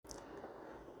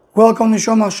Welcome to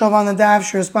Shom HaShav on the Daf,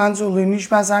 Shiraspanzu,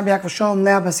 Nishmas Abiyak V'Shalom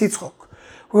Lea Basitzchok.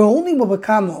 We're holding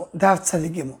Babakamo, Daf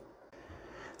Tzadik Gimel.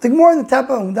 The Gemara in the top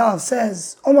of Udalav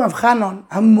says, Omar Avchanon,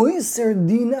 HaMoiser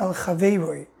Din Al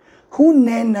Chaveiroi, Hu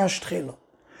Nen Nashtchelo.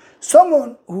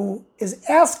 Someone who is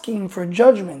asking for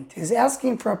judgment, is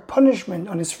asking for a punishment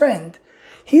on his friend,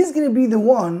 he's going to be the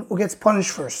one who gets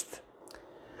punished first.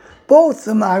 Both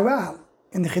the Maharal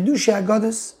in the Chidushei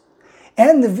HaGodos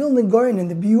and the Vilna Gaon in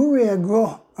the Biurei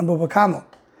Agro on Babakamo,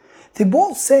 they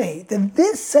both say that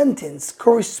this sentence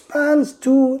corresponds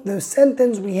to the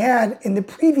sentence we had in the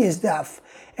previous daf,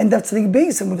 and that's the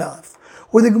Beis Amud,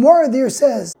 where the Gemara there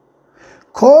says,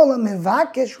 Kol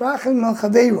HaMevakesh Rachamim Al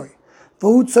Chaveiroi,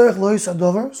 V'hu tzorech lo yisa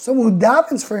dover, someone who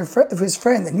davens for his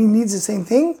friend and he needs the same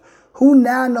thing, Hu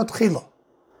na notchilo.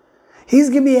 He's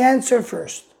going to be answered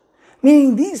first.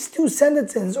 Meaning these two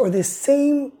sentences are the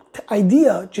same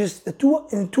idea, just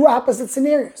in two opposite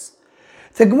scenarios.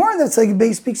 The Gemara that's like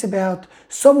Beis speaks about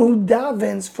someone who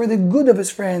davens for the good of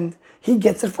his friend, he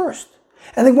gets it first.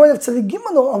 And the Gemara that's like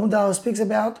Gimel Amud speaks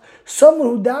about someone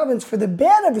who davens for the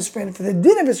bad of his friend, for the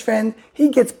din of his friend, he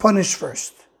gets punished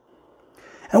first.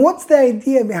 And what's the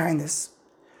idea behind this?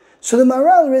 So the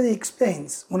Maharal already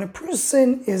explains, when a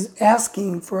person is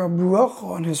asking for a bracha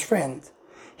on his friend,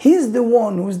 he's the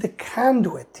one who's the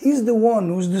conduit. He's the one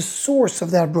who's the source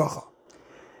of that bracha.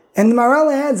 And the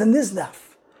Maharal adds in this daf,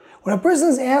 when a person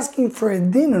is asking for a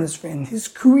din on his friend, he's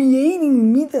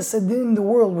creating midas adin in the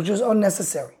world, which is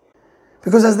unnecessary.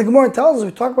 Because as the Gemara tells us,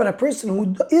 we talk about a person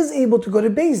who is able to go to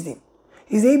Beis Din.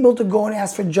 He's able to go and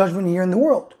ask for judgment here in the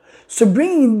world. So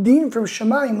bringing din from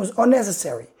Shemayim was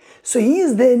unnecessary. So he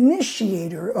is the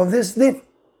initiator of this din.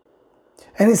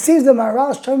 And it seems that Maharal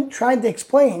is trying to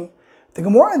explain the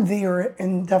Gemara there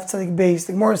in Daf Tzadik Beis.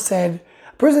 The Gemara said,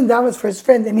 a person davens for his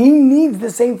friend and he needs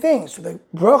the same thing. So the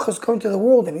bracha is coming to the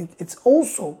world and it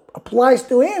also applies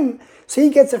to him. So he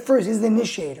gets it first. He's the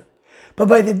initiator. But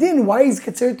by the din, why he's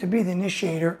considered to be the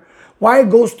initiator? Why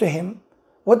it goes to him?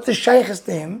 What's the shaykhs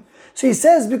to him? So he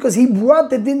says because he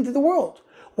brought the din to the world.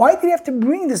 Why did he have to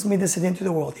bring this midas din to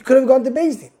the world? He could have gone to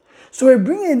Beis Din. So we're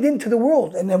bringing it into the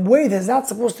world in a way that's not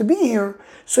supposed to be here.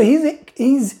 So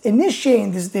he's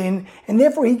initiating this din, and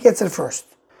therefore he gets it first.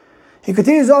 He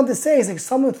continues on to say, it's like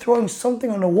someone throwing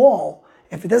something on a wall.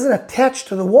 If it doesn't attach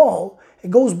to the wall, it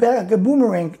goes back like a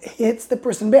boomerang, it hits the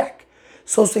person back.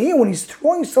 So here, when he's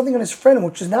throwing something on his friend,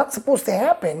 which is not supposed to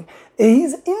happen,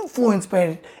 he's influenced by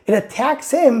it. It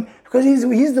attacks him because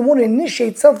he's the one who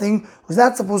initiates something who's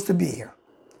not supposed to be here.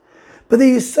 But the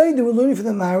yesod that we're learning from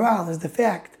the Maharal is the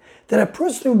fact that a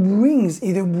person who brings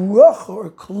either bracha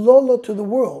or klala to the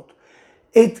world,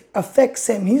 it affects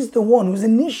him. He's the one who's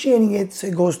initiating it, so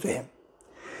it goes to him.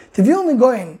 The Vilna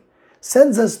Gaon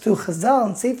sends us to Chazal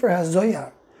and Sefer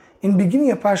HaZoyar in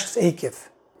beginning of Parshas Eikev.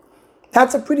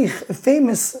 That's a pretty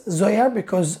famous Zoyar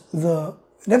because the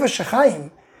Nefesh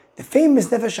HaChaim, the famous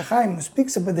Nefesh HaChaim, who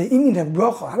speaks about the inyan of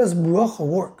bracha. How does bracha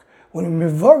work? When we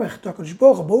mevarech to HaKadosh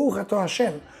Baruch Hu, Baruch Atah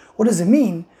Hashem, what does it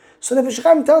mean? So Nefesh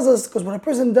HaChaim tells us, because what a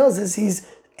person does is he's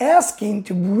asking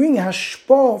to bring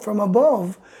hashpah from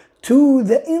above to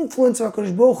the influence of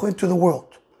HaKadosh Baruch Hu into the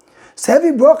world. So heavy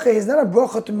bracha is not a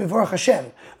bracha to mevarech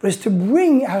Hashem, but it's to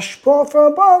bring hashpah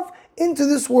from above into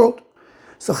this world.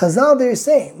 So Chazal there is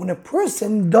saying, when a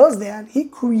person does that, he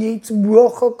creates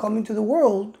bracha coming to the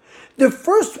world. The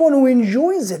first one who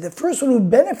enjoys it, the first one who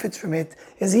benefits from it,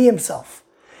 is he himself.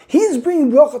 He's bringing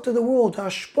bracha to the world,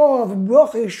 hashpah of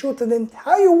bracha yeshua to the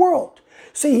entire world.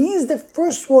 So he's the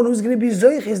first one who's going to be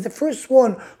zoich, he's the first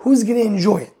one who's going to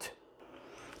enjoy it.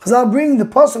 Chazal bring the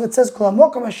pasuk that says, Kol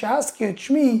hamokam asher aski et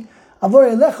shmi, avor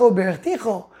elecha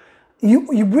u'berechticho.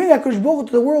 You bring HaKadosh Baruch Hu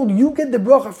to the world, you get the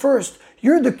bracha first.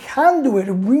 You're the conduit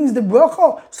who brings the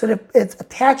bracha so that it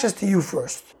attaches to you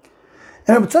first.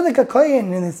 And Rabbi Tzadok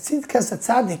HaKohen in the Tzidkas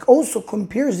HaTzadik also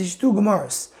compares these two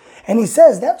Gemaras. And he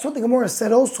says, that's what the Gemara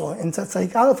said also in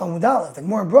Tzadik Aleph Amud Aleph. The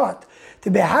Gemara brought, the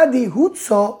Behadi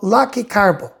Hutzo Laki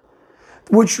Karbo.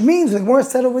 Which means, the Gemara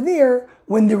said over there,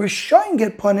 when the Rishayim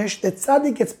get punished, the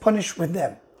Tzadik gets punished with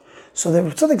them. So the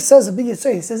Tzaddik says, a big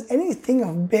Yisrael, he says, anything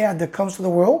of bad that comes to the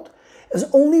world is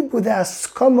only with the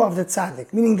askama of the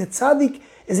tzaddik, meaning the tzaddik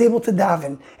is able to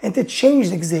daven and to change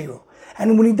the gzeru.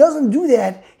 And when he doesn't do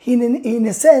that, he in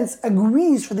a sense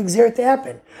agrees for the gzeru to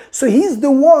happen. So he's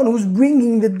the one who's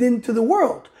bringing the din to the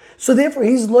world. So therefore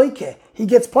he's loike, he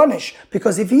gets punished.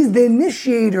 Because if he's the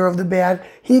initiator of the bad,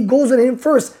 he goes on him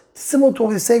first, similar to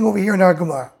what we're saying over here in our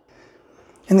Gemara.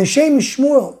 And the Shem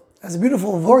Shmuel has a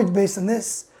beautiful word based on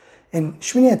this. In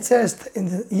Shmini Atzeres, in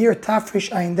the year Tafresh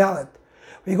Ayin Dalet,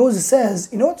 he goes and says,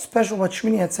 you know what's special about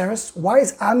Shmini Atzeres? Why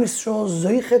is Am Yisrael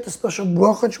zoichet a special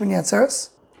bracha on Shmini Atzeres?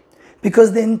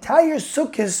 Because the entire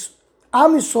Sukkot,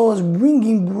 Am Yisrael is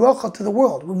bringing bracha to the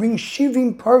world. We're bringing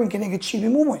Shivim Parim Keneged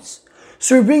Shivim Umois.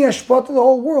 So we bring Hashpah to the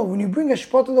whole world. When you bring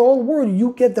Hashpah to the whole world,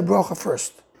 you get the bracha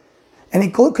first. And he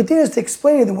continues to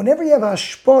explain that whenever you have a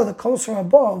Hashpah that comes from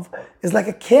above, it's like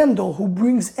a candle who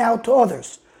brings out to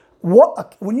others.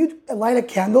 When you light a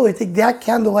candle, they take that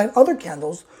candle, light other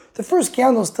candles, the first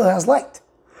candle still has light.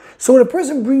 So when a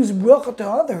person brings bracha to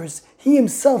others, he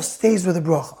himself stays with the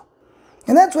bracha.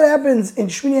 And that's what happens in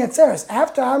Shmini Atzeres.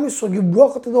 After Am Yisrael give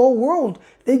bracha to the whole world,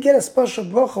 they get a special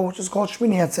bracha which is called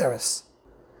Shmini Atzeres.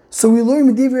 So we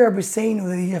learn Medivri Rabbi Seinu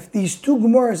that you have these two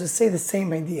Gemaras that say the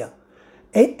same idea.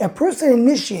 A person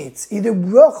initiates either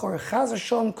bracha or Chaz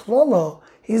Hashem Klala,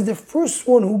 he's the first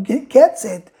one who gets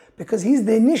it because he's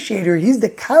the initiator, he's the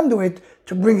conduit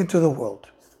to bring it to the world.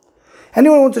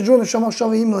 Anyone who wants to join the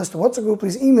Shomachshava email list or WhatsApp group,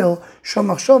 please email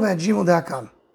shomachshava@gmail.com.